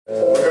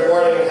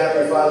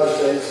happy Father's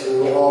Day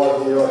to all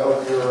of you. I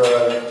hope you're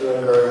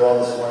doing very well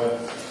this morning.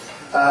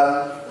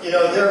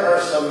 There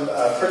are some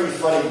pretty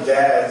funny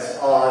dads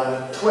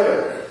on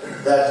Twitter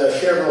that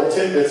share little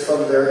tidbits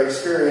from their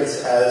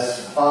experience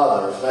as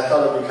fathers. And I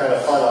thought it would be kind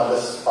of fun on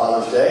this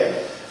Father's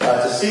Day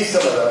to see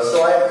some of those.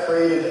 So I have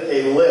created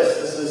a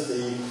list. This is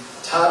the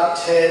top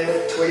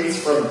 10 tweets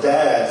from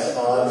dads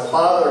on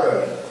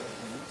fatherhood.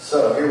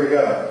 So here we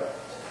go.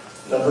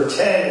 Number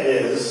 10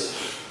 is,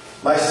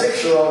 my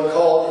 6-year-old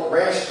called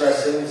ranch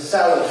dressing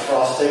salad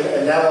frosting,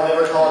 and now I'll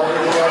never call it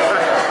anything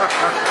else.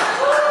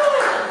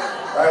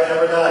 All right,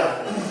 number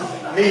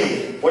 9.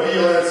 Me, what did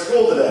you learn at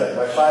school today?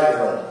 My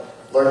 5-year-old.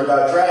 Learned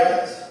about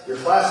dragons. Your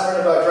class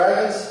learned about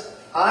dragons?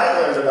 I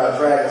learned about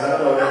dragons. I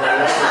don't know what everyone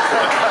else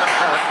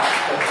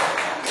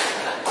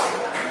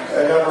is.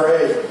 And number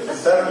 8. The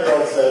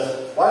 7-year-old says,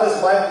 why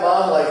does my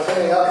mom like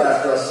cleaning up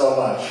after us so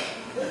much?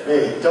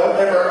 Me, don't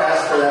ever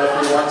ask her that if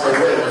you want to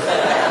live.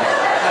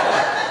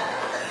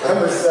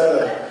 Number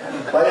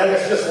 7. My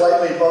youngest just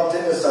lightly bumped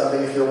into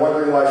something if you're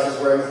wondering why she's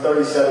wearing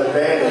 37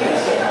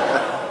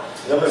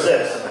 bandages. Number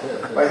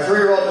 6. My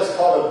 3-year-old just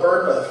called a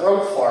bird a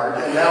throat fart,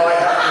 and now I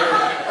have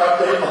to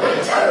update my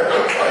entire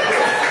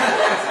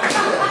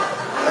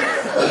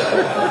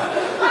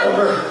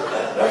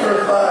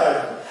Number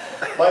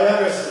 5. My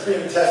youngest is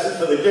being tested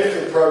for the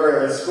gifting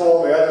program at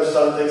school. My other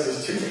son thinks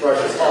his toothbrush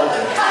is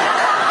haunted.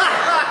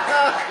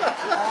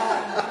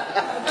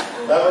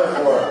 Number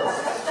 4.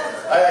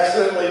 I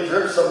accidentally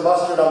dripped some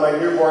mustard on my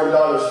newborn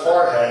daughter's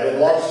forehead, and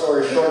long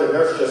story short, a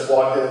nurse just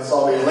walked in and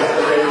saw me lick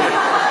the baby.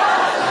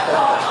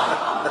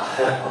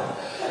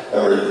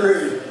 Number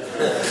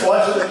 3.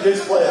 Watching the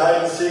kids play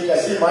hide and seek, I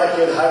see my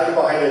kid hiding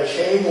behind a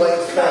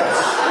chain-link fence.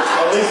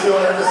 At least you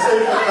don't have to stay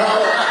for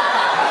college.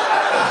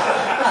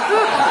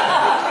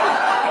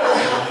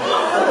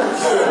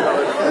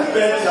 Number 2.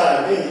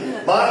 Bedtime. Me.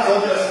 Mom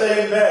told you to stay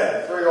in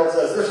bed. 3-year-old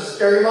says, there's a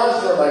scary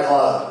monster in my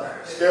closet.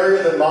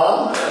 Scarier than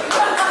mom?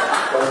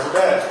 Goes to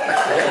bed.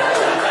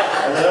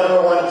 And the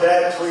number 1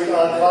 dad tweet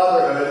on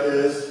fatherhood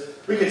is,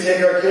 we could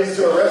take our kids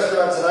to a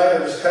restaurant tonight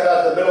and just cut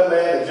out the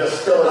middleman and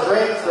just spill a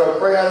drink, throw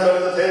crayons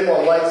under the table,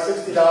 and light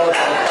 $60 on the clock.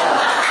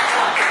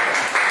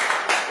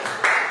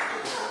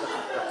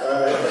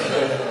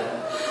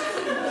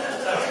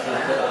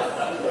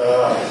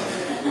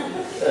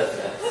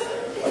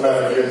 I'm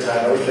having a good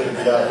time. I wish I could be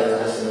out there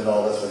listening to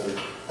all this with you.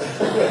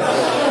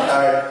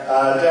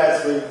 Alright,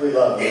 dads, we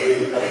love you.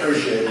 We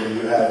appreciate you.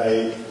 You have a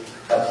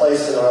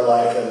place in our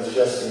life that is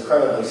just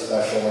incredibly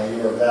special, and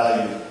you are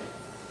valued.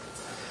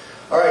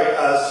 Alright,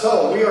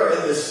 so we are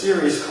in this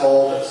series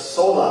called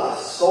Sola.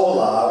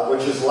 Sola,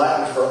 which is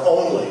Latin for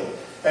only.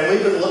 And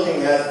we've been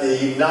looking at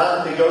the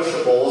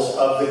non-negotiables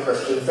of the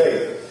Christian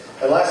faith.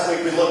 And last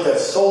week we looked at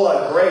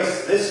sola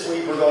grace. This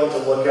week we're going to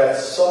look at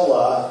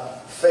sola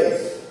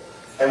faith.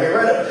 And we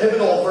read a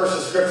pivotal verse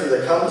of Scripture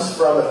that comes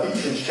from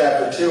Ephesians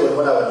chapter 2. And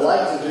what I would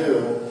like to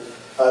do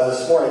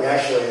this morning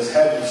actually is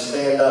have you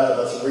stand up and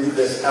let's read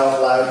this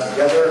out loud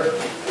together.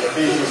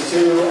 Ephesians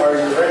 2, are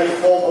you ready?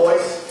 Full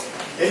voice.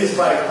 It is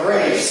by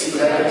grace you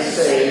have been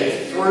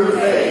saved through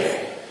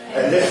faith,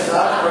 and this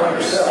not from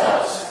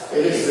yourselves.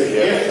 It is the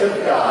gift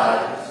of God,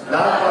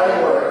 not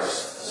by works,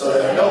 so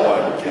that no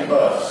one can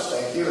boast.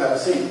 Thank you. Have a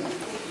seat.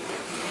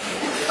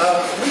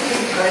 We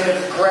can kind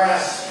of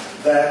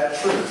grasp that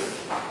truth.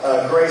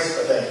 Grace,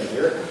 thank you,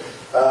 dear.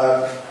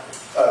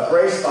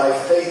 Grace by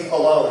faith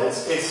alone.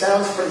 It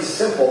sounds pretty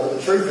simple, but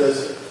the truth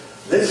is,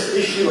 this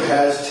issue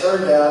has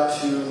turned out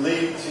to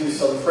lead to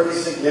some pretty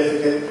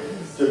significant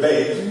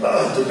debates in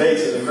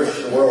the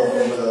Christian world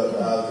over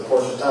the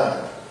course of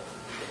time.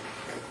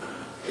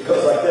 It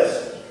goes like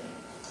this.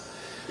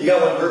 You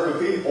got one group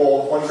of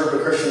people, one group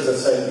of Christians that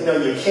say,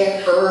 you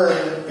can't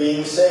earn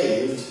being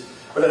saved,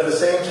 but at the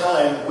same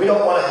time, we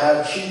don't want to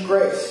have cheap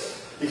grace.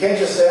 You can't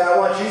just say, I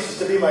want Jesus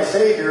to be my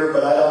Savior,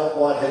 but I don't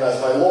want Him as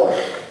my Lord.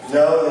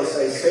 No, they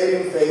say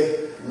saving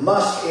faith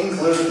must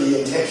include the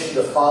intention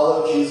to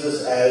follow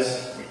Jesus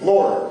as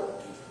Lord.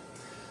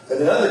 And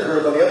another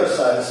group on the other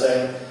side is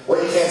saying,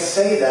 well, you can't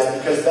say that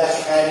because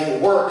that's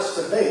adding works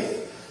to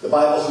faith. The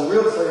Bible's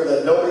real clear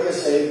that nobody is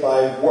saved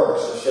by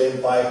works. They're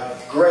saved by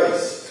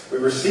grace. We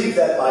receive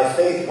that by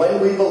faith when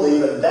we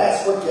believe, and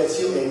that's what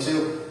gets you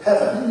into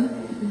heaven.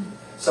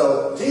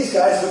 So these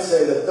guys would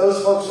say that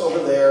those folks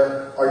over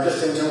there are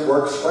just into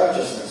works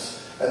righteousness.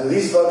 And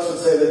these folks would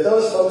say that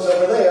those folks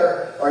over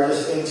there are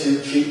just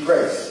into cheap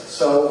grace.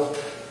 So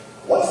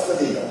what's the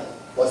deal?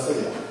 What's the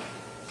deal?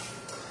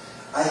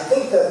 I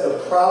think that the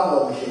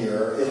problem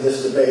here in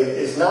this debate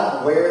is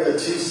not where the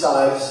two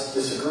sides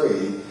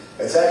disagree.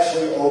 It's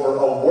actually over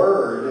a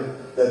word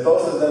that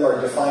both of them are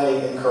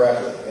defining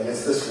incorrectly. And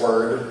it's this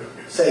word,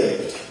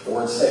 saved. The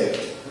word saved.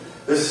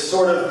 This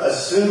sort of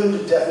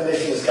assumed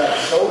definition has gotten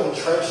so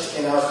entrenched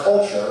in our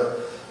culture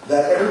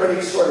that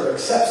everybody sort of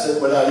accepts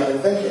it without even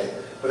thinking.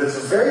 But it's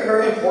very,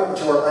 very important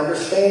to our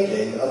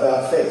understanding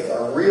about faith,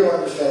 our real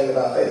understanding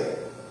about faith.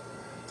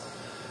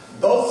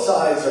 Both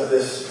sides of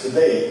this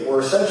debate were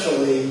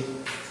essentially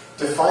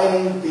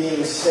defining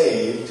being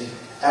saved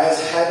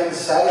as having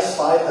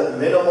satisfied the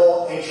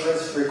minimal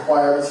entrance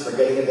requirements for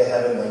getting into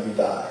heaven when you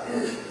die.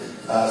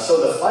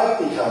 So the fight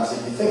becomes,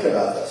 if you think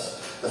about this,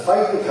 the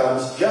fight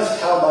becomes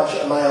just how much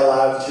am I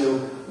allowed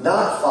to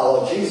not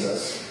follow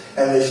Jesus,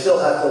 and they still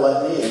have to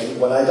let me in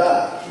when I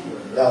die.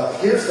 Now,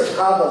 here's the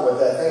problem with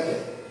that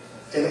thinking.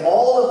 In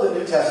all of the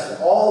New Testament,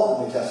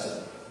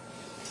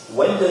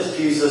 when does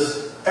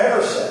Jesus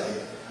ever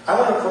say, I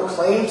want to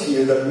proclaim to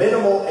you the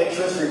minimal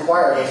entrance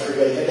requirements for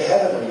getting into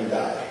heaven when you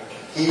die?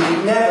 He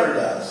never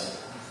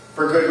does.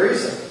 For good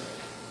reason.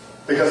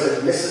 Because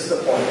it misses the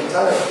point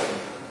entirely.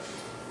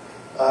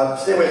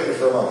 Stay with me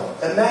for a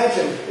moment.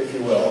 Imagine, if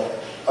you will,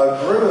 a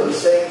groom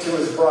saying to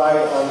his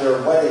bride on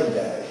their wedding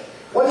day,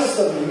 what is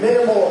the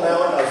minimal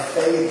amount of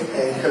faith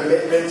and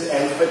commitment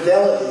and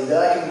fidelity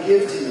that I can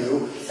give to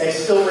you and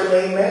still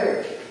remain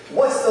married?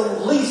 What's the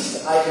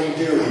least I can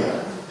do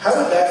here? How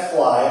would that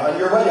fly on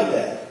your wedding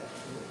day?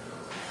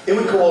 It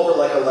would go over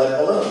like a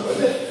lead balloon,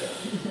 wouldn't it?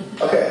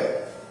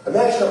 Okay,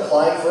 imagine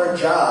applying for a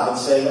job and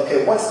saying,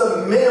 okay, what's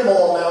the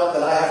minimal amount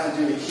that I have to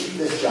do to keep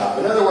this job?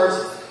 In other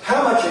words,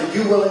 how much are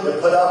you willing to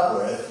put up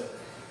with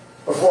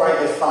before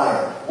I get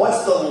fired?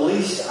 What's the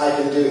least I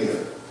can do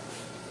here?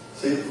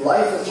 See,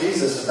 life with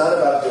Jesus is not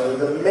about doing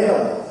the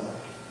minimum.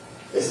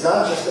 It's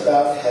not just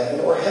about heaven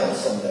or hell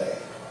someday.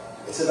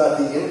 It's about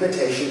the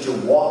invitation to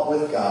walk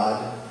with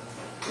God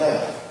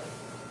now.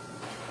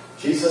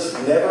 Jesus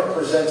never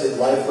presented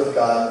life with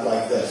God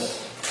like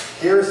this.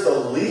 Here's the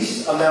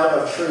least amount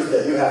of truth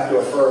that you have to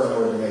affirm in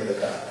order to make the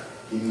cut.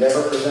 He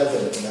never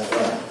presented it in that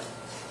way.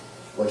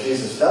 What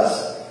Jesus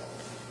does say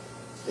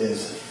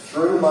is,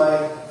 through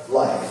my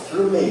life,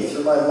 through me,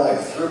 through my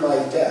life, through my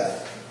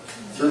death,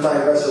 through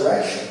my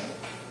resurrection,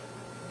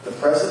 the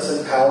presence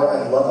and power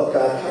and love of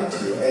God come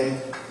to you.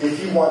 And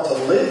if you want to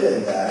live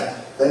in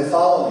that, then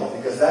follow me,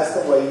 because that's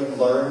the way you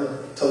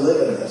learn to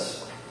live in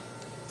this.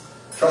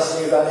 Trust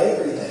me about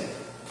everything,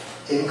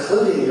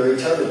 including your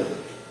eternity,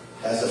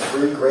 as a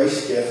free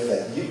grace gift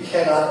that you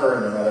cannot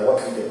earn no matter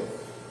what you do.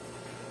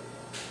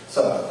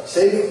 So,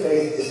 saving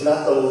faith is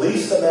not the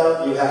least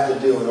amount you have to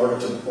do in order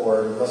to,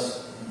 or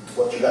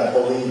what you got to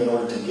believe in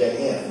order to get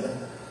in.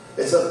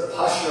 It's a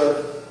posture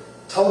of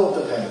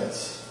total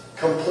dependence,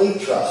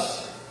 complete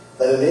trust,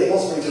 that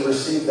enables me to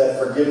receive that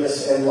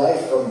forgiveness and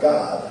life from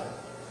God.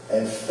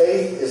 And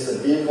faith is the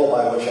vehicle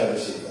by which I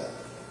receive that.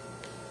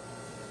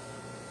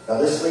 Now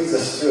this leads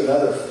us to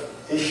another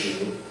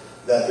issue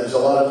that there's a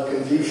lot of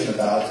confusion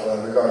about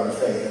regarding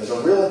faith. There's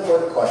a real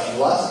important question.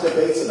 Lots of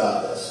debates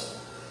about this.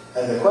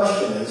 And the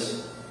question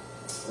is,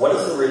 what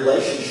is the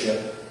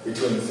relationship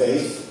between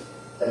faith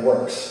and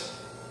works?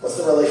 What's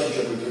the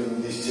relationship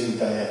between these two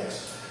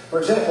dynamics? For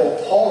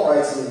example, Paul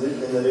writes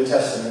in the New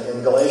Testament,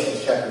 in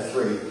Galatians chapter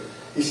 3,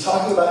 he's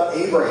talking about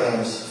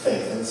Abraham's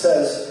faith. And it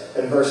says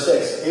in verse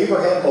 6,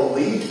 Abraham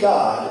believed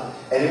God,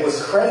 and it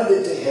was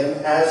credited to him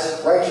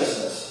as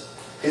righteousness.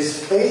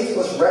 His faith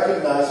was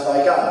recognized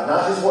by God,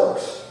 not his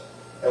works.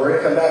 And we're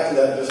going to come back to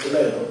that in just a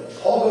minute.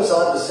 But Paul goes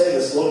on to say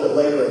this a little bit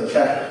later in the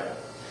chapter.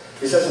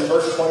 He says in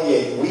verse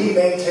 28, we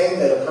maintain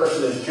that a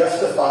person is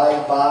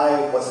justified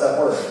by, what's that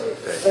word?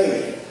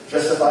 Faith.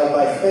 Justified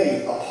by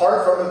faith,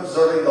 apart from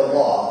observing the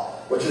law,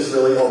 which is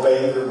really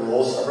obeying the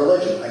rules of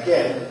religion.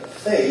 Again,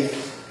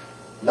 faith,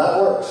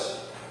 not works.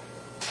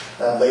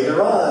 Now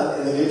later on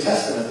in the New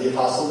Testament, the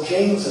Apostle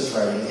James is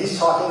writing. He's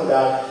talking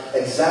about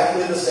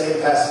exactly the same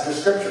passage of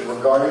Scripture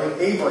regarding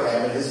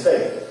Abraham and his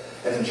faith.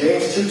 And in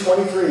James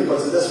 2:23, he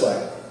puts it this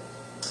way.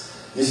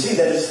 You see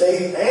that his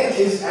faith and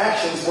his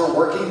actions were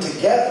working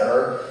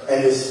together,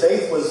 and his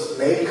faith was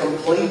made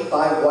complete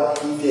by what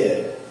he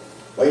did.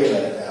 Wait a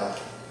minute now.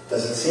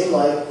 Does it seem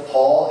like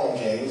Paul and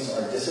James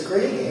are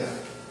disagreeing here?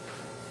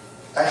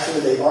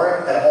 Actually, they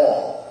aren't at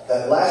all.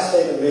 That last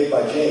statement made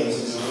by James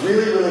is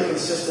really, really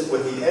consistent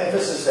with the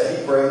emphasis that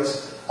he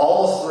brings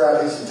almost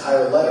throughout his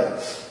entire letter.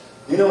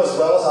 You know as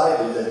well as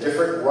I do that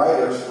different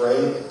writers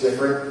bring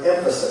different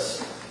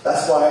emphasis.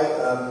 That's why,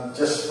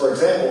 just for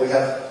example, we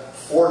have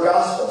 4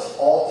 Gospels,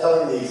 all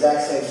telling the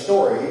exact same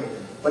story,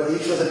 but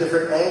each with a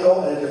different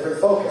angle and a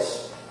different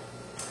focus.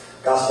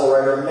 Gospel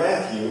writer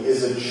Matthew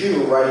is a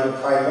Jew writing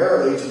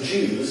primarily to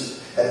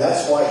Jews, and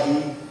that's why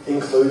he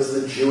includes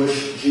the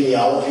Jewish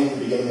genealogy at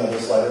the beginning of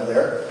his letter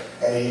there,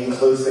 and he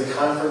includes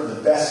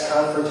the best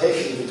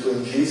confrontation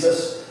between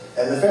Jesus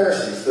and the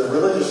Pharisees, the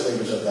religious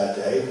leaders of that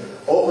day,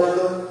 over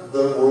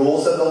the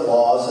rules and the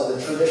laws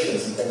and the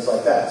traditions and things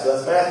like that. So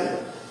that's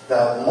Matthew.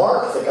 Now,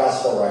 Mark, the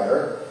Gospel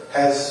writer,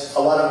 has a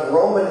lot of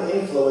Roman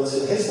influence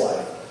in his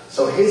life.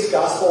 So his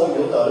Gospel,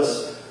 you'll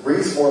notice,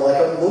 reads more like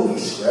a movie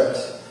script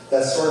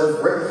that's sort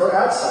of written for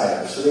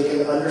outsiders so they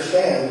can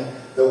understand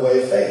the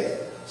way of faith.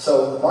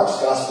 So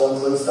Mark's Gospel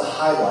includes the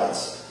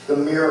highlights, the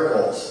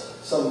miracles,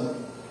 some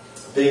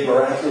big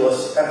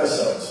miraculous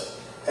episodes.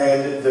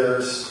 And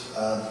there's,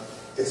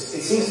 it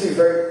seems to be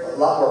a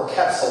lot more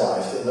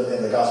capsulized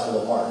in the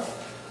Gospel of Mark.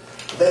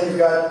 Then you've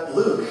got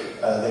Luke,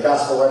 the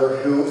Gospel writer,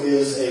 who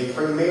is a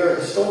premier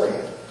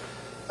historian.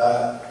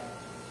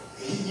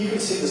 You can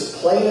see this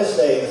plain as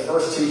day in the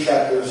first 2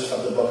 chapters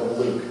of the book of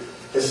Luke.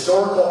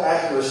 Historical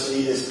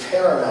accuracy is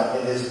paramount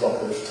in his book.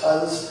 There's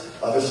tons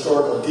of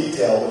historical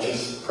detail, which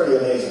is pretty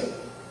amazing.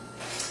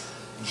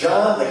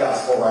 John, the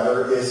gospel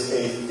writer, is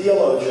a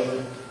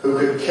theologian who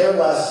could care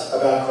less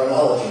about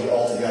chronology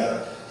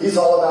altogether. He's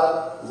all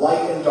about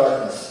light and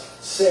darkness,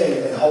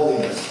 sin and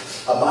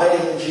holiness,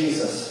 abiding in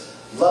Jesus,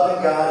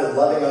 loving God and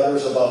loving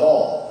others above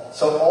all.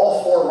 So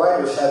all four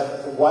writers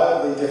have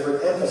wildly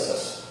different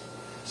emphasis.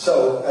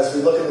 So as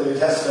we look at the New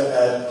Testament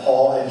at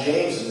Paul and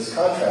James in this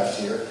contrast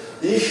here,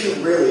 the issue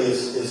really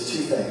is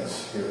two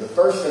things here. The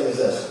first thing is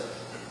this.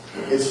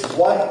 It's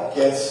what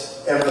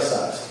gets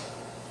emphasized.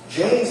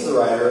 James, the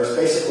writer, is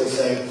basically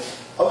saying,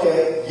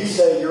 okay, you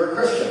say you're a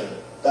Christian.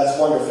 That's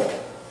wonderful.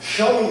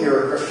 Show me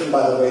you're a Christian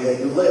by the way that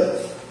you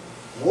live.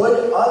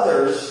 Would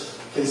others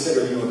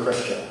consider you a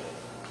Christian?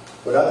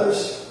 Would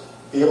others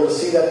be able to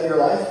see that in your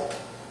life?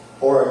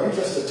 Or are you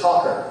just a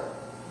talker?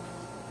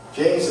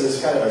 James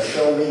is kind of a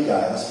show-me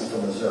guy. Must be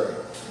from Missouri.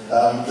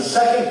 The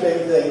second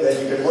big thing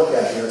that you can look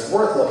at here, it's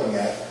worth looking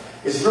at,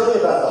 is really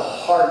about the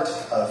heart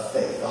of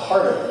faith, the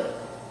heart of it.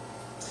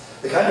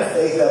 The kind of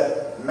faith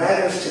that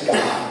matters to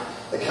God,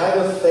 the kind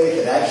of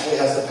faith that actually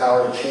has the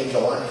power to change a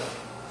life.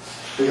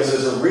 Because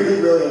there's a really,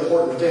 really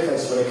important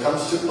difference when it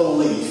comes to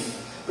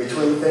belief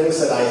between things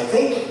that I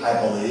think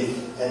I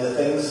believe and the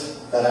things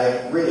that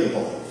I really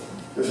believe.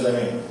 Here's what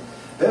I mean.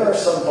 There are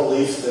some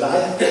beliefs that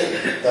I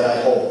think that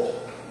I hold.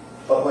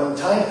 But when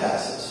time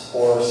passes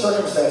or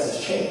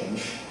circumstances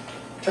change,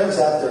 it turns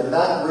out they're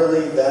not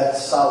really that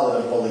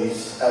solid of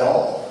beliefs at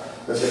all.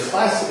 There's a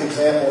classic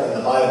example in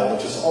the Bible,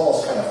 which is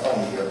almost kind of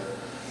funny here.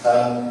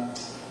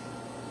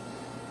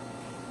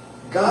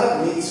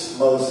 God meets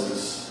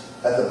Moses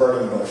at the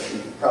burning bush.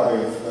 You're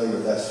probably familiar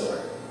with that story.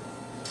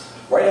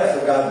 Right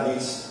after God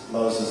meets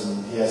Moses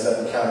and he has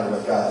that encounter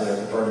with God there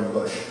at the burning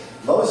bush,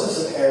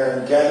 Moses and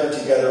Aaron gather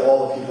together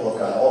all the people of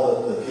God,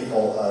 all the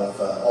people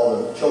of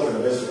all the children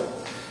of Israel.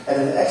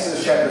 And in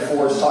Exodus chapter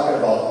 4, it's talking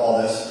about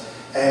all this.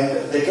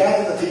 And they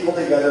gather the people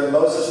together, and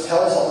Moses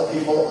tells all the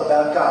people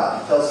about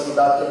God. He tells them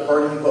about the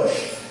burning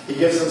bush. He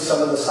gives them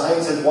some of the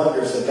signs and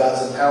wonders that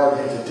God's empowered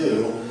him to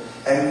do.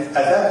 And at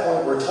that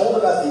point, we're told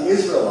about the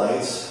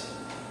Israelites.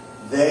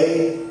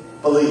 They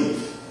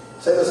believed.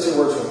 Say those two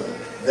words with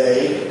me.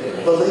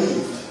 They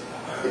believed.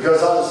 It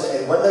goes on to say,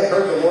 and when they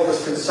heard the Lord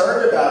was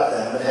concerned about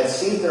them and had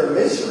seen their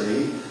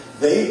misery,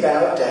 they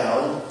bowed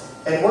down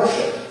and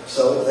worshipped.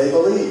 So they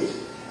believed.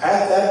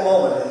 At that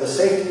moment, in the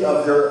safety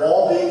of their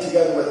all being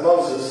together with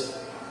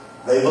Moses,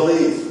 they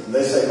believed. And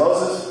they say,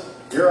 Moses,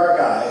 you're our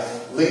guy.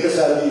 Lead us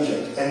out of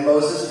Egypt. And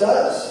Moses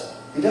does.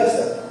 He does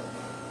that.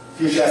 A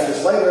few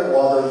chapters later,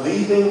 while they're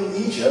leaving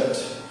Egypt,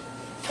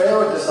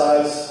 Pharaoh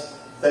decides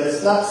that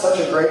it's not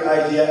such a great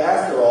idea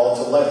after all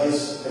to let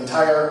his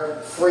entire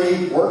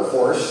free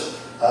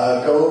workforce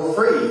go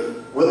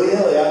free,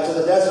 willy-nilly out to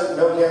the desert,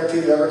 no guarantee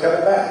of ever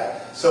coming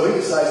back. So he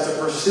decides to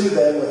pursue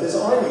them with his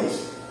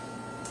armies.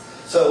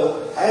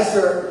 So as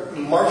they're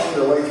marching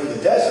their way through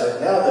the desert,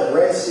 now the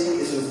Red Sea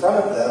is in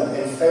front of them,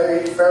 and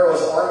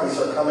Pharaoh's armies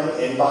are coming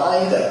in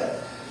behind them.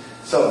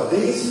 So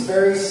these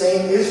very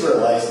same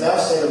Israelites now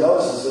say to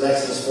Moses in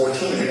Exodus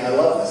 14, and I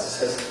love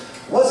this, it says,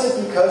 was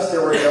it because there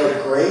were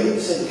no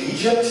graves in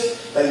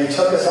Egypt that you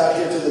took us out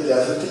here to the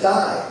desert to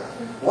die?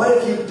 What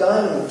have you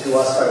done to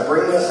us by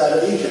bringing us out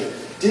of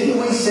Egypt?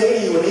 Didn't we say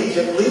to you in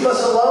Egypt, leave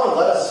us alone,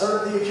 let us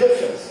serve the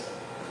Egyptians?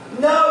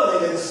 No,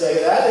 they didn't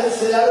say that. They didn't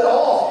say that at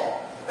all.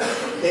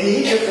 In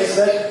Egypt, they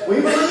said, we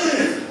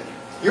believe.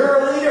 You're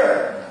a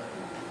leader.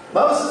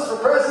 Moses for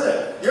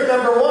president. You're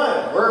number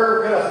one.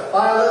 We're going to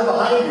file in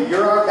behind you.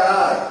 You're our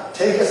guy.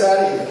 Take us out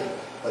of here.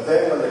 But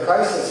then when the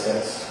crisis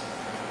hits,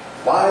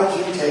 why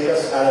did you take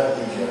us out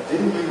of Egypt?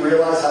 Didn't you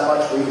realize how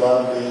much we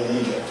love being in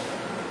Egypt?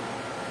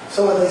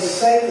 So when they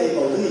say they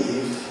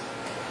believed,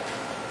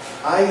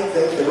 I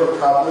think they were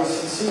probably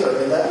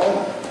sincere in that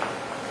moment.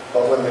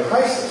 But when the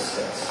crisis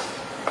hits,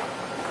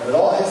 when it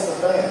all hits the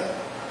fan,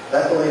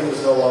 that belief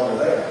was no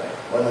longer there.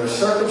 When their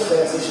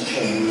circumstances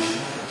changed,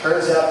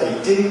 turns out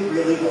they didn't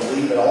really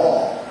believe at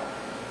all.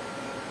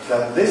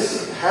 Now,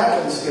 this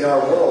happens in our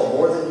world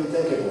more than you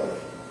think it would.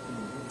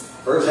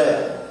 For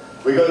example,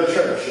 we go to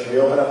church and we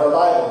open up our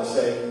Bible and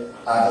say,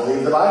 I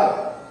believe the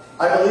Bible.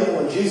 I believe it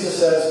when Jesus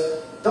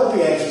says, don't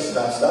be anxious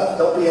about stuff.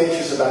 Don't be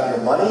anxious about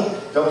your money.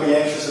 Don't be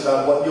anxious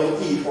about what you'll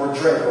eat or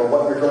drink or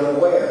what you're going to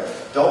wear.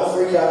 Don't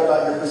freak out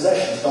about your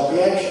possessions. Don't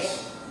be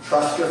anxious.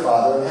 Trust your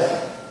Father in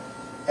heaven.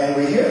 And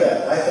we hear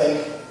that, and I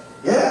think,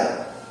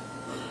 yeah,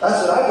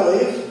 that's what I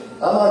believe.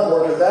 I'm on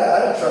board with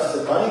that. I don't trust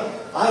in money.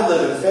 I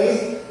live in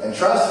faith and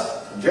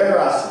trust and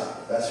generosity.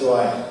 That's who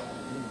I am.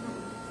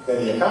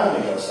 Then the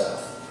economy goes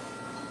south.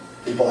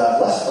 People have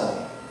less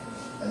money.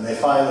 And they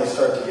finally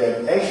start to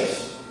get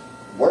anxious,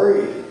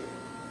 worried,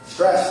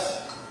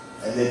 stressed,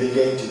 and they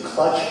begin to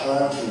clutch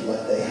onto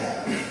what they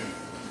have.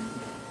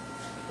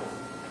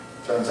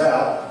 Turns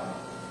out,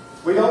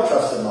 we don't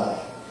trust in money,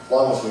 as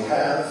long as we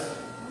have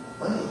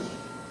money.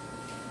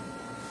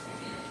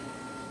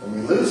 When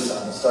we lose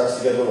some, it starts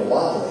to get a little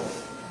wobbly.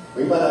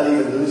 We might not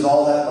even lose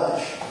all that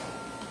much.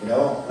 You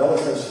know, we're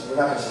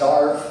not going to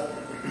starve.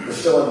 We're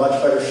still in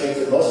much better shape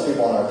than most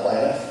people on our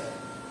planet.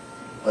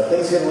 But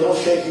things get a little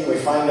shaky and we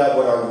find out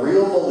what our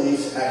real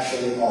beliefs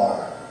actually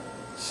are.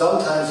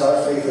 Sometimes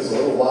our faith is a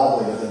little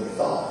wobblier than we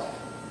thought.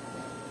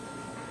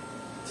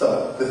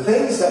 So, the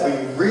things that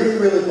we really,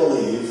 really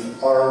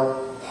believe are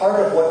part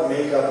of what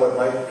make up what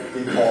might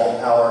be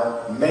called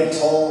our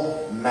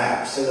mental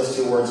map. Say those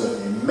two words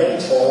with me.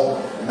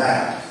 Mental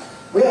map.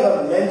 We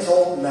have a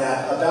mental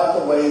map about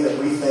the way that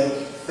we think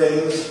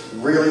things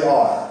really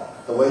are.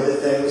 The way that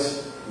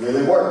things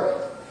really work.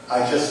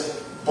 I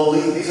just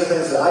believe, these are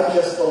things that I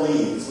just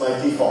believe. It's my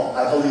default.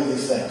 I believe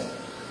these things.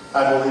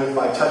 I believe if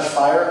I touch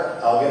fire,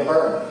 I'll get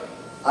burned.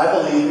 I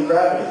believe in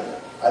gravity.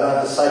 I don't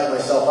have to psych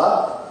myself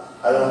up.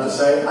 I don't have to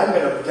say, I'm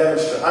going to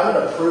demonstrate, I'm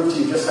going to prove to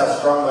you just how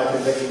strong my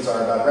convictions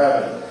are about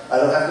gravity. I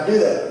don't have to do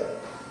that.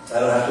 I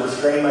don't have to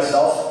restrain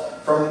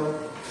myself from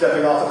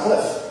stepping off a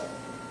cliff.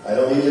 I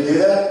don't need to do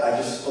that. I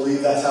just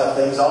believe that's how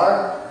things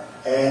are,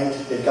 and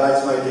it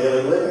guides my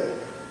daily living.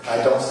 I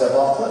don't step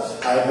off cliffs.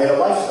 I have made a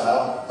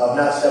lifestyle of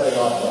not stepping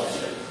off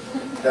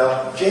cliffs.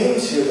 Now,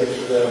 James here,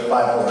 the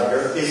Bible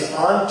writer, is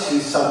onto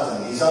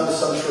something. He's onto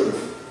some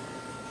truth.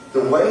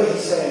 The way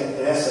he's saying,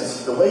 in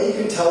essence, the way you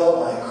can tell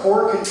what my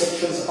core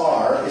convictions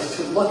are is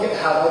to look at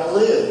how I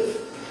live.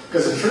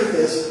 Because the truth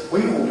is,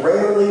 we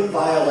rarely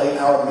violate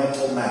our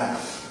mental map.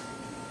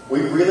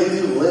 We really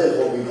do live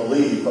what we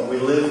believe, but we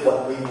live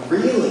what we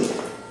really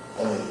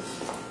believe.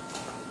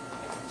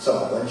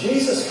 So, when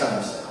Jesus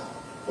comes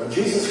now,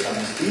 he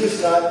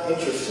is not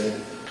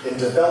interested in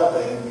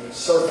developing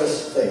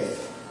surface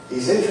faith.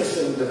 He's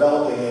interested in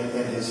developing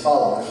in his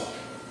followers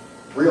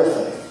real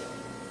faith.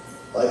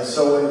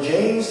 So when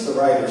James the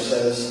writer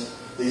says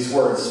these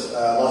words,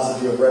 lots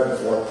of you have read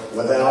before,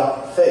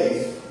 without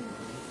faith,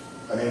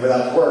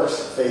 without works,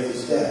 faith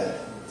is dead.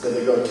 So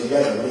they go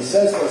together. When he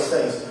says those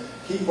things,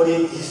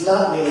 he's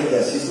not meaning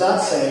this. He's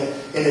not saying,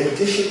 in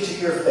addition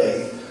to your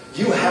faith,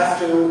 you have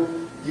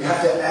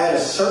to add a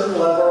certain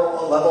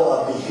level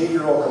of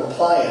behavioral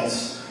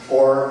compliance,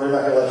 or they're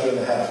not going to let you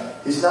into heaven.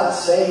 He's not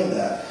saying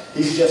that.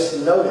 He's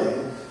just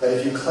noting that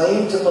if you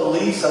claim to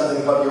believe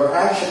something, but your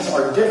actions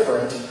are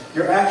different,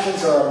 your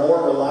actions are a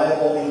more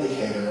reliable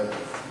indicator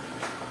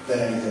than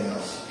anything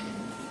else.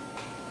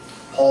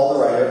 Paul, the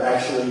writer,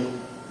 actually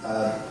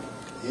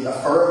he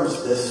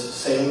affirms this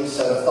same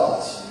set of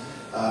thoughts.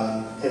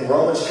 In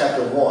Romans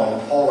chapter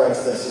 1, Paul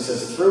writes this. He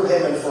says, through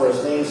him and for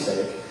his name's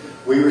sake,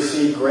 we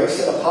receive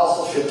grace and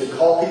apostleship to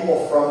call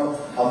people from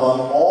among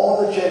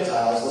all the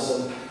Gentiles,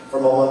 listen,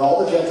 from among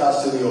all the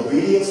Gentiles to the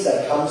obedience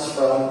that comes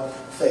from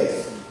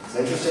faith. It's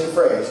an interesting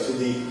phrase, to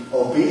the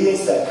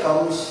obedience that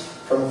comes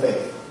from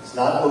faith. It's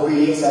not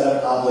obedience out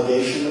of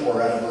obligation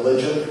or out of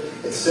religion.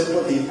 It's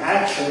simply the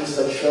actions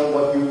that show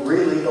what you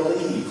really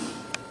believe.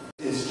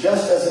 It's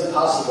just as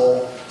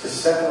impossible to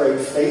separate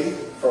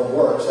faith from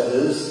works as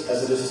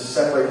it is to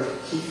separate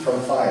heat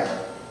from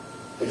fire.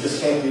 It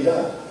just can't be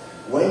done.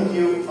 When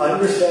you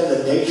understand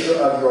the nature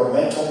of your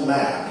mental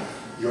map,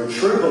 your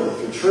true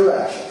belief, your true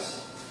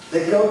actions,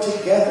 they go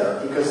together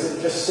because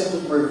it just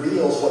simply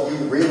reveals what you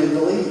really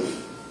believe.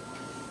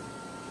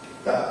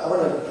 Now, I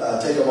want to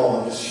take a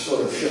moment and just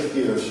sort of shift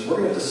gears. We're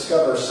going to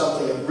discover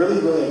something really,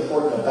 really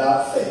important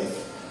about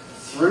faith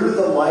through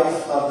the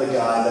life of the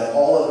guy that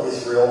all of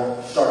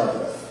Israel started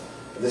with.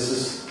 This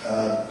is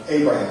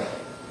Abraham.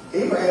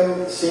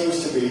 Abraham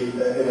seems to be,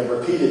 in a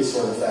repeated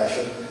sort of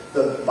fashion,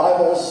 the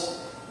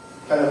Bible's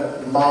kind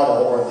of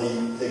model or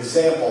the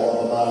example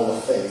of a model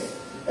of faith.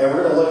 And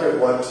we're going to look at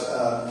what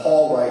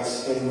Paul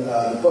writes in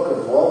the book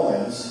of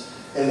Romans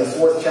in the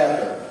 4th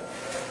chapter.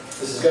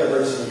 This is going to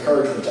bring some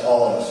encouragement to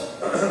all of us.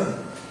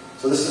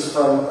 So this is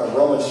from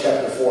Romans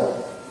chapter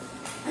 4.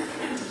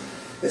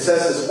 It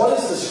says this, what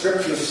does the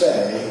scripture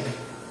say?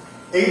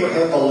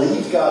 Abraham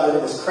believed God and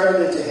it was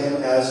credited to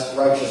him as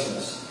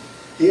righteousness.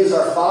 He is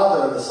our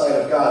father in the sight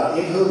of God,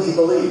 in whom he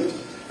believed.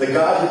 The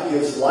God who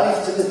gives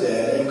life to the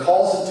dead and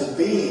calls into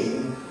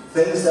being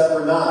things that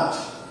were not.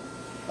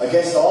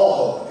 Against all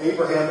hope,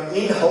 Abraham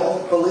in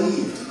hope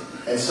believed,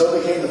 and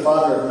so became the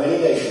father of many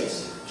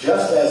nations,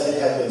 just as it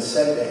had been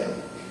said to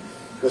him.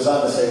 Goes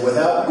on to say,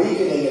 without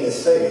weakening in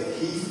his faith,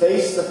 he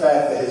faced the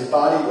fact that his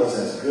body was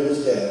as good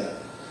as dead,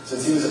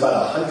 since he was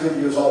about 100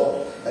 years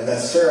old, and that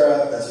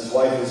Sarah, that's his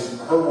wife,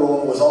 her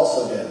womb was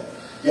also dead.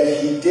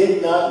 Yet he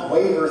did not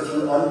waver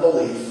through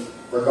unbelief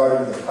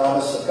regarding the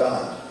promise of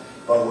God,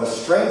 but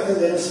was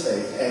strengthened in his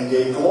faith and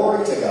gave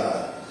glory to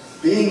God,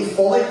 being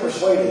fully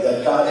persuaded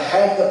that God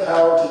had the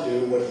power to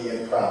do what he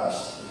had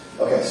promised.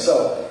 Okay,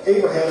 so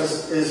Abraham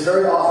is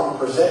very often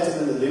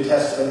presented in the New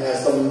Testament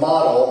as the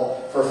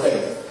model for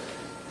faith.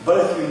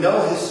 But if you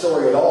know his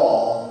story at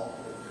all,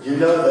 you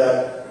know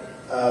that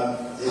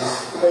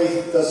his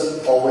faith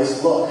doesn't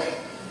always look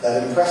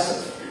that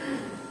impressive.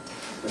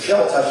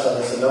 Michelle touched on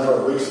this a number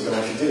of weeks ago,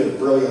 and she did it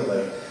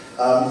brilliantly.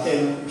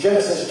 In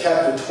Genesis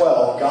chapter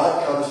 12,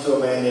 God comes to a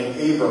man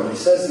named Abram. He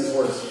says these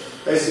words.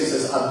 Basically, he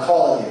says, I'm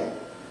calling you.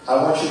 I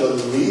want you to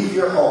leave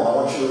your home. I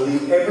want you to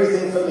leave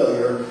everything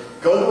familiar.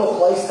 Go to a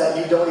place that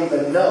you don't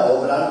even know,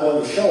 but I'm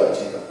going to show it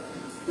to you.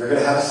 You're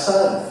going to have a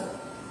son.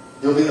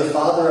 You'll be the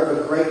father of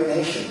a great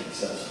nation, he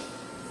says.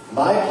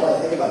 My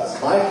plan, think about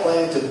this, my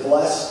plan to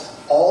bless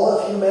all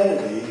of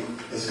humanity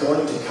is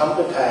going to come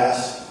to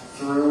pass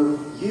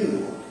through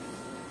you.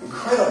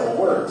 Incredible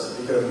words. If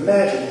you could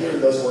imagine hearing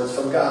those words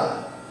from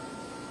God.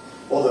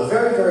 Well, the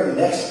very, very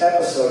next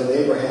episode in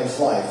Abraham's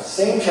life,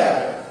 same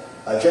chapter,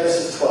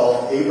 Genesis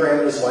 12, Abraham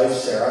and his wife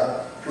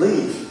Sarah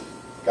leave.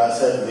 God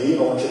said,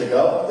 leave, I want you to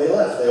go. They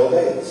left, they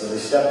obeyed. So they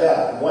stepped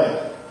out and went.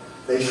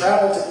 They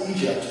traveled to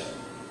Egypt.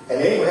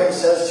 And Abraham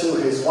says to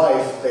his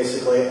wife,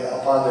 basically,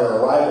 upon their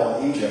arrival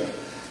in Egypt,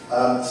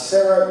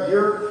 Sarah,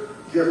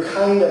 you're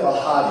kind of a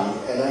hottie,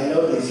 and I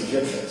know these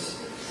Egyptians.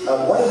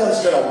 One of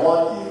them's going to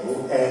want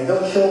you, and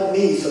they'll kill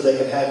me so they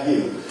can have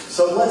you.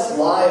 So let's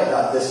lie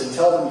about this and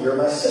tell them you're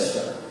my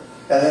sister.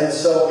 And then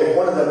so if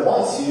one of them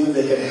wants you,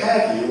 they can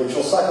have you, which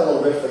will suck a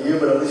little bit for you,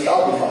 but at least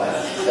I'll be fine.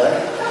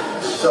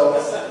 Okay? So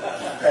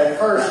at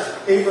first,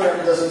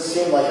 Abraham doesn't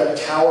seem like a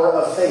tower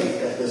of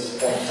faith at this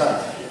point in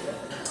time.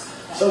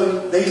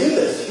 So they do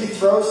this. He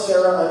throws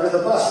Sarah under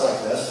the bus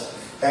like this,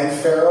 and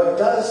Pharaoh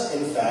does,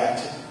 in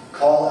fact,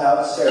 call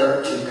out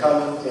Sarah to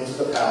come into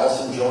the palace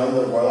and join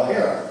the royal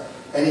harem.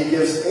 And he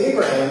gives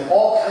Abraham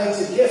all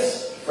kinds of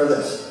gifts for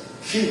this.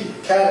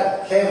 Sheep,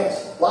 cattle,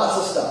 camels, lots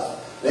of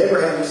stuff. And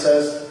Abraham just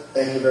says,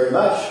 thank you very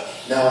much.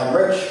 Now I'm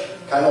rich.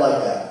 Kind of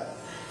like that.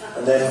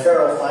 And then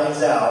Pharaoh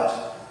finds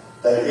out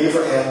that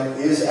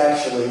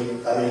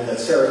that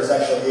Sarah is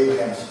actually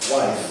Abraham's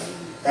wife.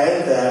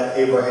 And that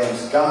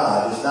Abraham's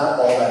God is not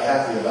all that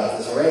happy about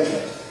this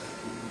arrangement.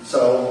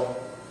 So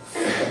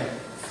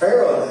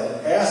Pharaoh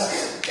then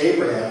asks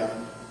Abraham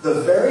the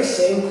very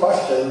same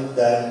question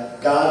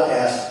that God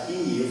asked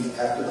Eve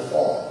after the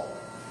fall.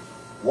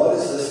 What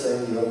is this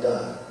thing you have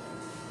done?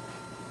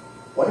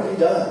 What have you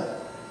done?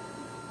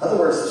 In other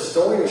words, the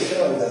story is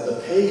showing that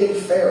the pagan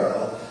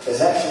Pharaoh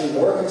is actually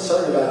more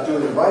concerned about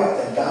doing right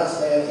than God's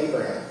man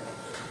Abraham.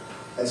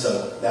 And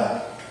so,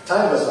 now,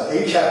 time goes by.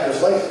 8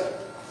 chapters later,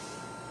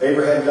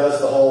 Abraham does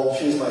the whole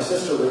she's my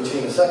sister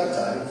routine a second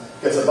time,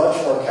 gets a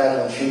bunch more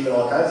cattle and sheep and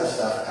all kinds of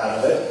stuff out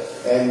of it,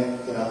 and,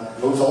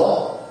 moves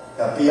along.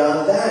 Now,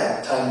 beyond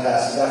that, time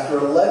passes. After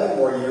 11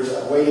 more years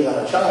of waiting on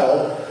a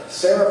child,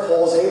 Sarah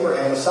pulls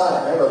Abraham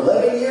aside. Remember,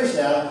 11 years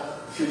now,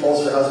 she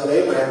pulls her husband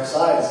Abraham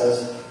aside and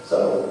says,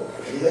 so,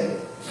 what do you think?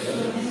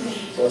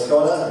 So what's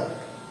going on here?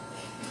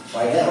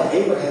 Right now,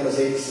 Abraham is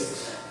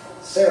 86.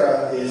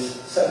 Sarah is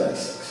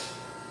 76.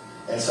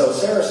 And so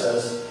Sarah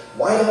says,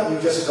 why don't you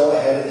just go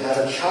ahead and have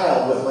a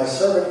child with my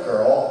servant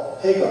girl,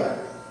 Hagar?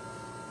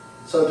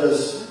 So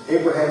does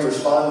Abraham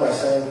respond by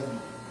saying,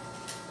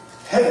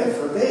 heaven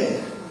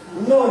forbid.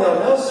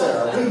 No,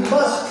 Sarah. We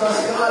must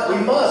trust God. We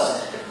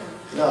must.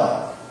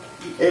 No.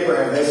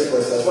 Abraham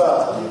basically says,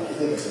 well, you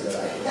think it's a good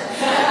idea.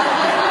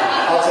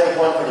 I'll take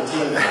one for the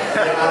team.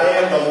 I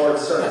am the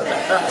Lord's servant.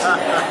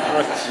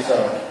 So,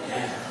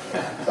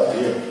 it's up to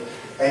you.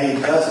 And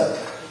he doesn't.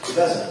 He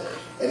doesn't.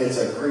 And it's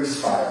a grease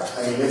fire. I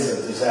mean, it's a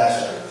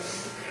disaster.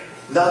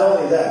 Not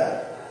only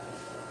that,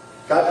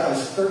 God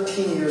comes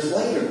 13 years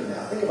later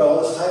now. Think about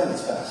all this time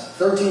that's passed.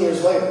 13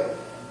 years later.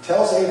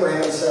 Tells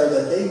Abraham and Sarah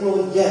that they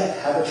will yet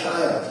have a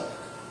child.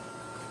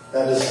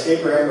 Now, does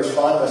Abraham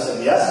respond by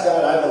saying, yes,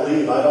 God, I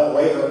believe, I don't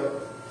waver?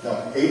 No,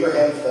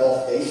 Abraham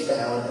fell face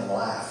down and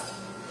laughed.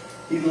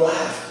 He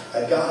laughed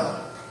at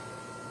God.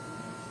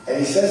 And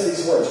he says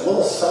these words,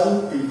 will a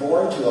son be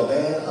born to a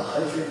man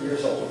 100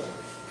 years old?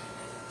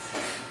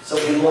 So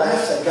he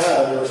laughs at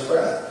God under his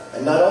breath.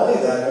 And not only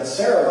that, but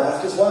Sarah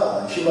laughed as well.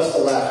 And she must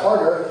have laughed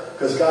harder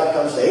because God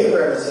comes to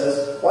Abraham and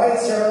says, why did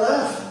Sarah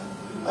laugh?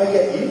 I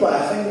get you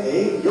laughing,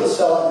 Abe. You'll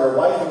sell out your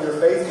wife and your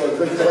faith for a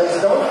good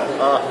glazed donut.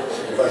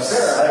 But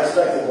Sarah, I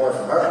expected more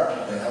from her.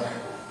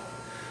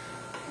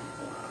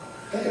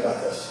 Think about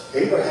this.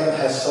 Abraham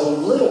has so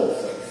little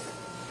faith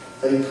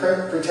that he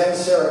pretends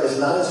Sarah is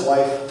not his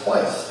wife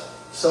twice.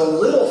 So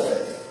little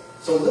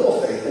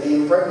faith that he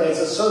impregnates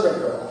a servant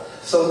girl.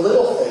 So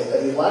little faith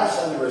that he laughs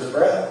under his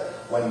breath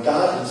when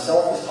God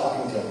himself is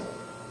talking to him.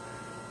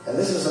 And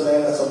this is a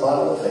man that's a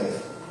model of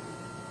faith.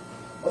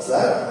 What's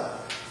that about?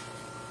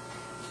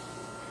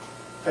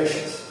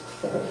 Patience.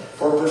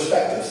 For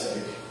perspective's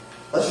sake,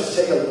 let's just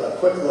take a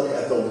quick look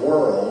at the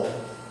world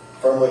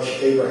from which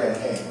Abraham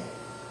came.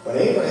 When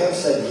Abraham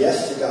said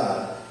yes to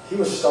God, he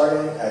was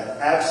starting at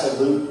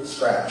absolute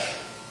scratch.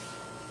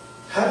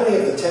 How many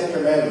of the 10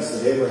 Commandments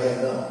did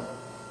Abraham know?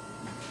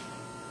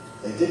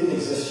 They didn't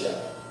exist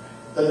yet.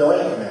 There are no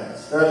any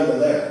commandments. They're not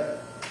even there.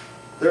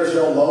 There's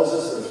no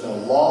Moses, there's no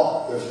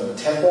law, there's no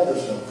temple,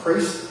 there's no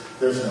priest,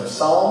 there's no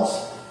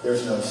psalms,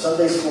 there's no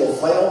Sunday school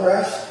flannel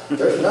graphs,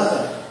 there's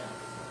nothing.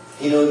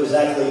 He knew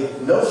exactly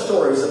no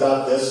stories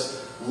about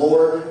this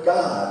Lord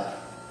God.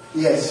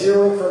 He had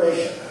zero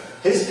information.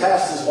 His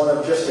past is one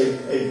of just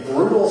a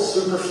brutal,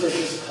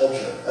 superstitious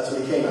culture. That's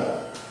what he came out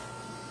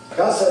of.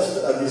 God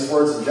says these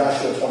words in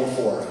Joshua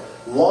 24.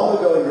 Long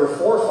ago, your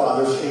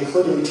forefathers,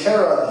 including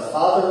Terah, the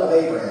father of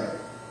Abraham,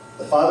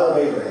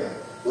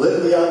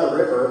 lived beyond the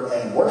river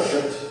and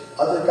worshipped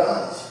other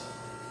gods.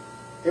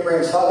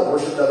 Abraham's father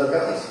worshipped other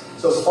gods.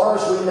 So as far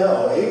as we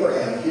know,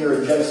 Abraham here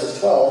in Genesis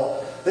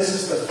 12 This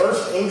is the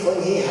first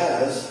inkling he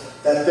has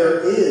that there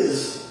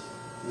is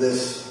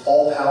this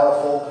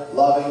all-powerful,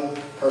 loving,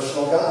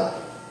 personal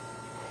God.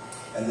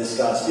 And this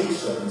God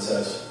speaks to him and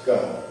says,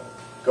 go.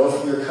 Go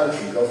from your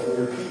country. Go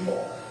from your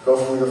people. Go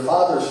from your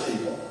father's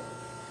people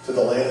to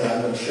the land that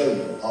I'm going to show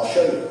you. I'll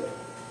show you.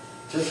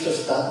 There's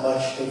just not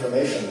much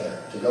information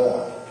there to go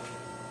on.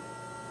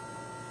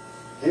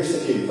 Here's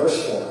the key.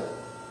 Verse 4.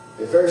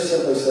 It very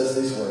simply says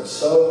these words.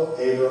 So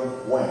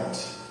Abram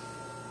went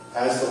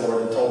as the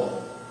Lord had told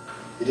him.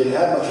 He didn't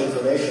have much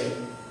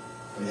information,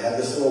 but he had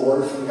this little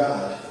word from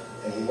God,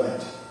 and he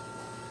went.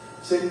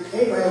 See,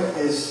 Abraham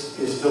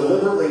is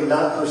deliberately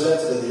not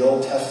presented in the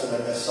Old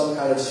Testament as some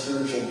kind of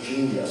spiritual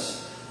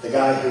genius, the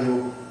guy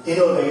who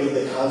innovated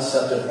the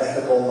concept of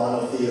ethical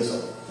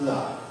monotheism.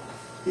 No.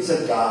 He's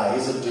a guy.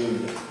 He's a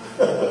dude.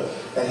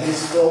 And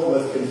he's filled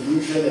with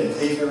confusion and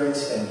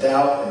ignorance and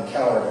doubt and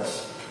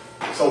cowardice.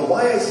 So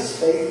why is his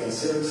faith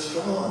considered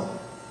strong?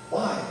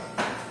 Why?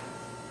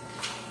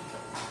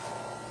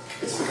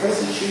 It's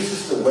because he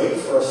chooses to wait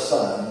for a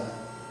son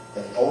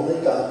that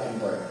only God can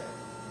bring.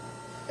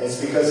 And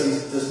it's because he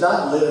does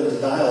not live in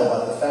denial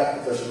about the fact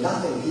that there's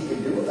nothing he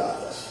can do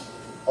about this.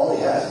 All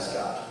he has is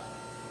God.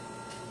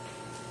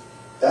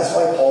 That's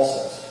why Paul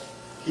says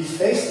he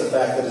faced the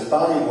fact that his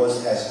body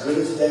was as good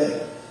as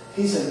dead.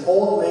 He's an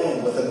old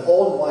man with an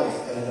old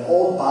wife and an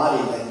old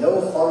body and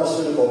no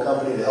pharmaceutical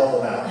company to help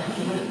him out.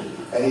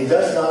 And he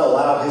does not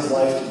allow his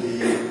life to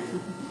be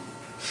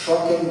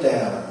shrunken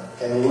down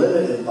and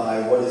limited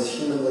by what is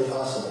humanly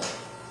possible.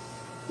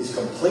 He's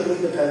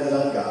completely dependent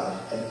on God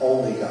and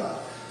only God.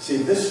 See,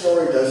 this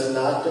story does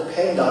not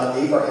depend on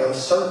Abraham's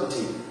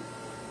certainty.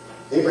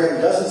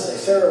 Abraham doesn't say,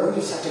 Sarah, we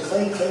just have to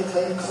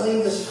claim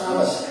this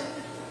promise.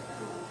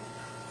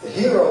 The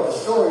hero of the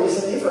story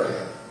isn't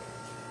Abraham.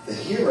 The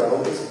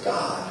hero is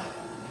God.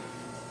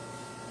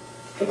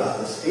 Think about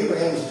this.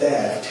 Abraham's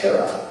dad,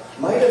 Terah,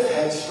 might have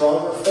had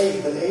stronger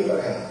faith than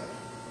Abraham,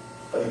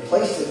 but he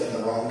placed it in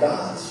the wrong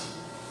gods.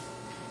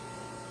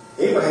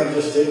 Abraham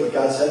just did what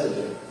God said to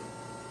do.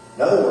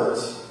 In other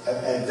words,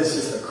 and this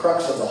is the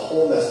crux of the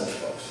whole message,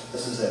 folks.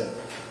 This is it.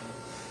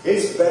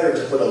 It's better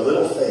to put a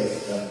little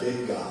faith in a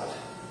big God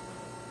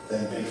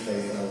than big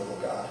faith in a little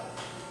God.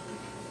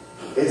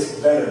 It's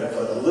better to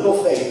put a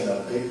little faith in a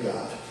big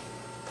God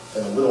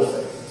than a little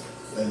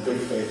faith than big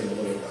faith in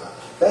a little God.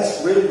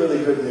 That's really,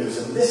 really good news.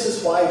 And this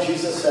is why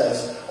Jesus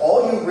says,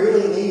 all you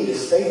really need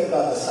is faith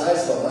about the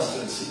size of a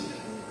mustard seed.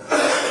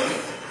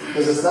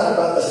 Because it's not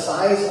about the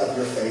size of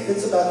your faith,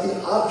 it's about the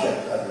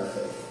object of your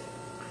faith.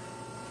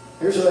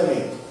 Here's what I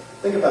mean.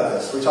 Think about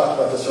this. We talked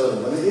about this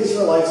earlier. When the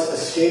Israelites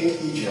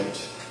escaped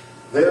Egypt,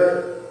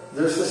 there's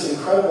this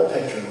incredible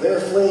picture.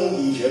 They're fleeing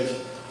Egypt.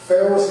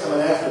 Pharaoh is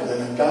coming after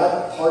them, and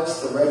God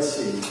parts the Red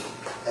Sea.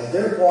 And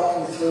they're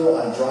walking through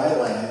on dry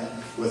land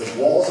with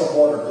walls of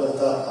water built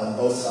up on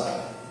both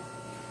sides.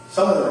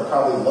 Some of them are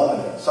probably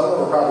loving it. Some of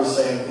them are probably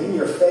saying, in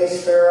your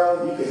face,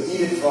 Pharaoh, you can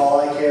eat it for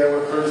all I care,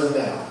 we're cruising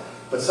now.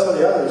 But some of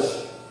the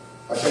others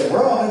are saying,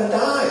 we're all going to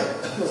die.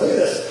 Look at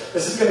this.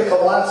 This is going to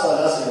collapse on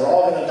us and we're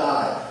all going to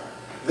die.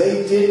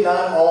 They did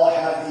not all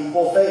have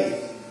equal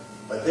faith,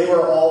 but they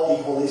were all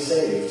equally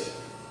saved.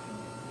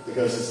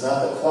 Because it's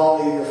not the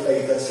quality of your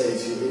faith that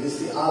saves you, it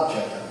is the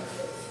object of your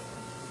faith.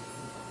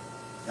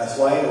 That's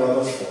why in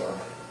Romans 4,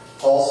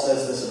 Paul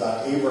says this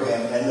about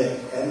Abraham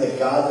and the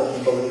God that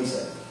he believes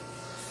in.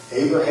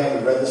 Abraham,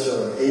 we read this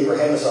earlier,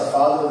 Abraham is our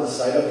father in the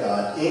sight of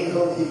God, in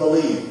whom he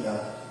believed. Now,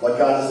 what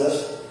God is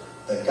this?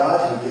 The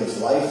God who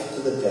gives life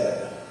to the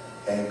dead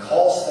and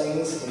calls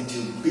things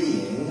into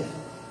being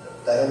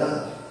that are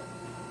not.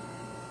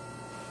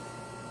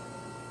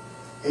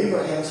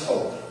 Abraham's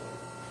hope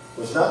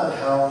was not in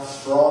how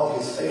strong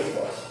his faith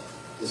was.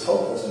 His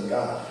hope was in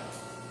God.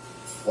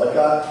 What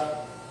God?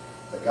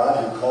 The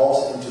God who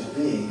calls into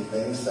being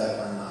things that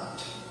are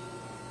not.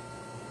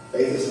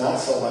 Faith is not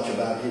so much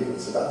about you.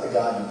 It's about the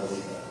God you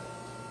believe in.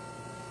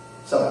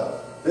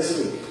 So, this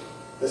week,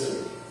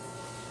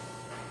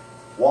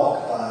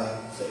 walk by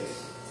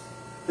faith.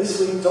 This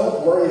week,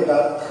 don't worry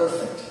about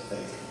perfect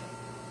faith.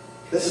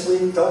 This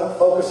week, don't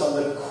focus on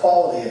the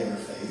quality of your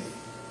faith.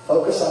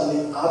 Focus on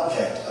the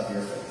object of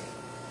your faith.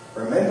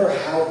 Remember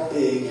how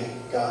big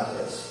God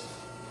is.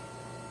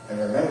 And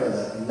remember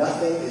that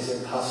nothing is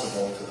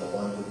impossible to the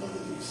one who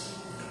believes.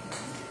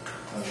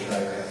 Why don't you bow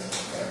your heads in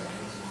prayer?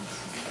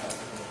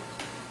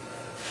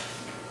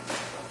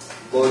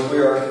 Lord, we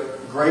are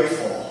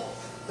grateful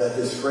that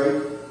this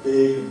great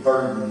big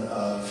burden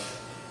of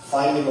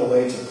finding a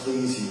way to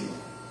please you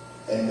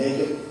and make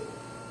it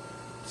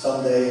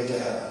someday into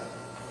heaven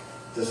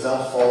does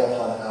not fall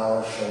upon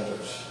our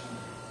shoulders.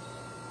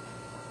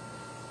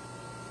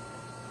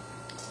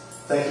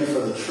 Thank you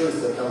for the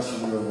truth that comes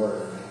from your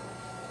word.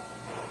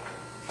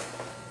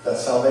 That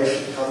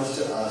salvation comes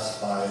to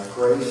us by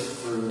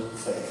grace through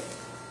faith.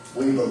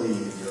 We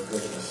believe in your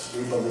goodness.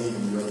 We believe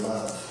in your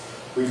love.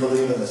 We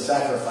believe in the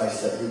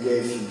sacrifice that you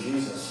gave through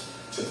Jesus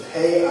to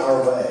pay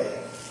our way.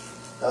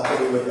 Not that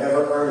we would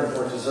ever earn it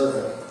or deserve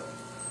it.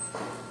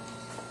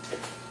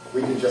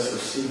 We can just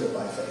receive it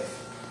by faith.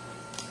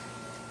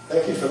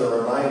 Thank you for the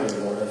reminder,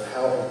 Lord, of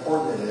how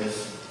important it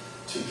is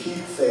to keep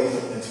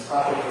faith in its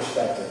proper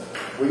perspective.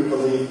 We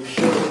believe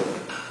purely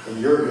in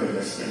your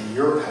goodness and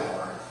your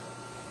power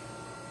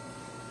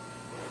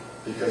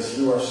because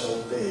you are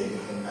so big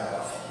and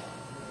powerful.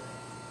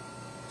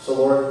 So,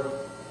 Lord,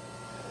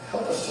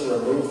 help us to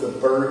remove the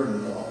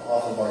burden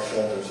off of our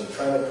shoulders of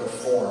trying to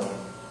perform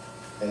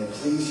and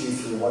please you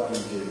through what we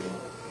do.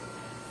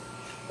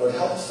 Lord,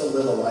 help us to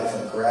live a life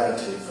of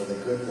gratitude for the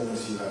good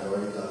things you have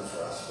already done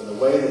for us, for the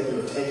way that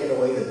you have taken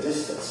away the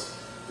distance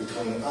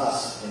between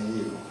us and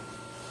you,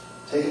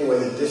 taken away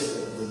the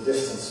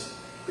distance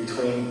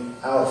between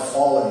our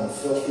fallen,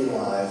 filthy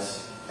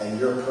lives and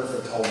your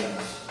perfect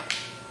holiness.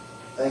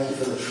 Thank you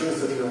for the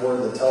truth of your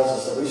word that tells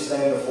us that we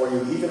stand before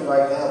you even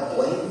right now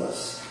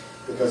blameless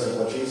because of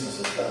what Jesus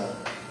has done.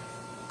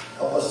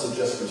 Help us to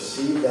just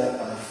receive that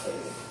by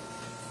faith.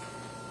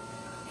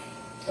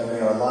 And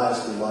may our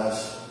lives be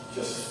lives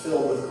just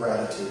filled with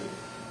gratitude.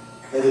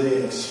 May there be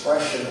an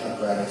expression of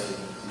gratitude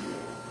to you.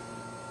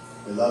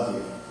 We love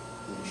you.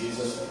 In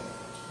Jesus' name.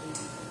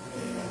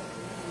 Amen.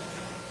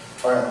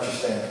 All right, would you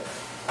stand?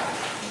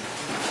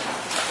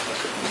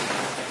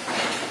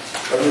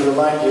 Let me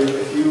remind you,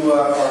 if you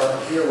are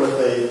here with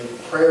a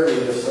prayer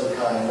need of some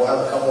kind, we'll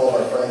have a couple of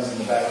our friends in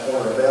the back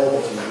corner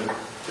available to you.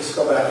 Just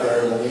go back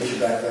there and we'll meet you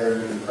back there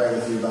and we can pray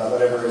with you about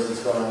whatever it is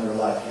that's going on in your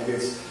life. Maybe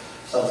it's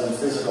something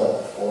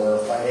physical or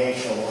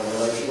financial or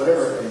relational,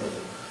 whatever it may be.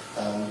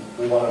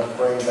 We want to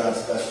bring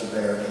God's best to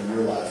bear in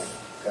your life.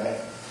 Okay?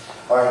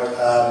 All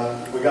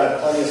right. We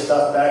got plenty of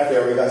stuff back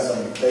there. We got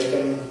some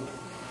bacon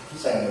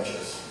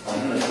sandwiches on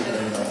Krispy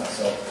Kreme.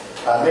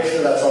 So make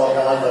sure that's all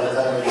gone by the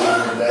time we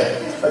leave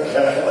today.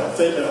 Okay, let's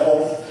take it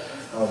home.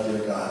 Oh,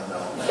 dear God, no.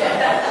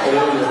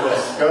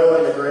 Go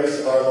in the grace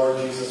of our Lord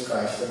Jesus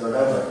Christ. And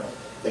remember,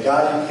 the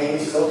God who came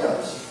still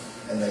comes.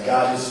 And the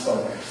God who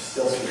spoke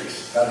still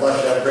speaks. God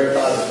bless you. Have a great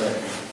Father's Day.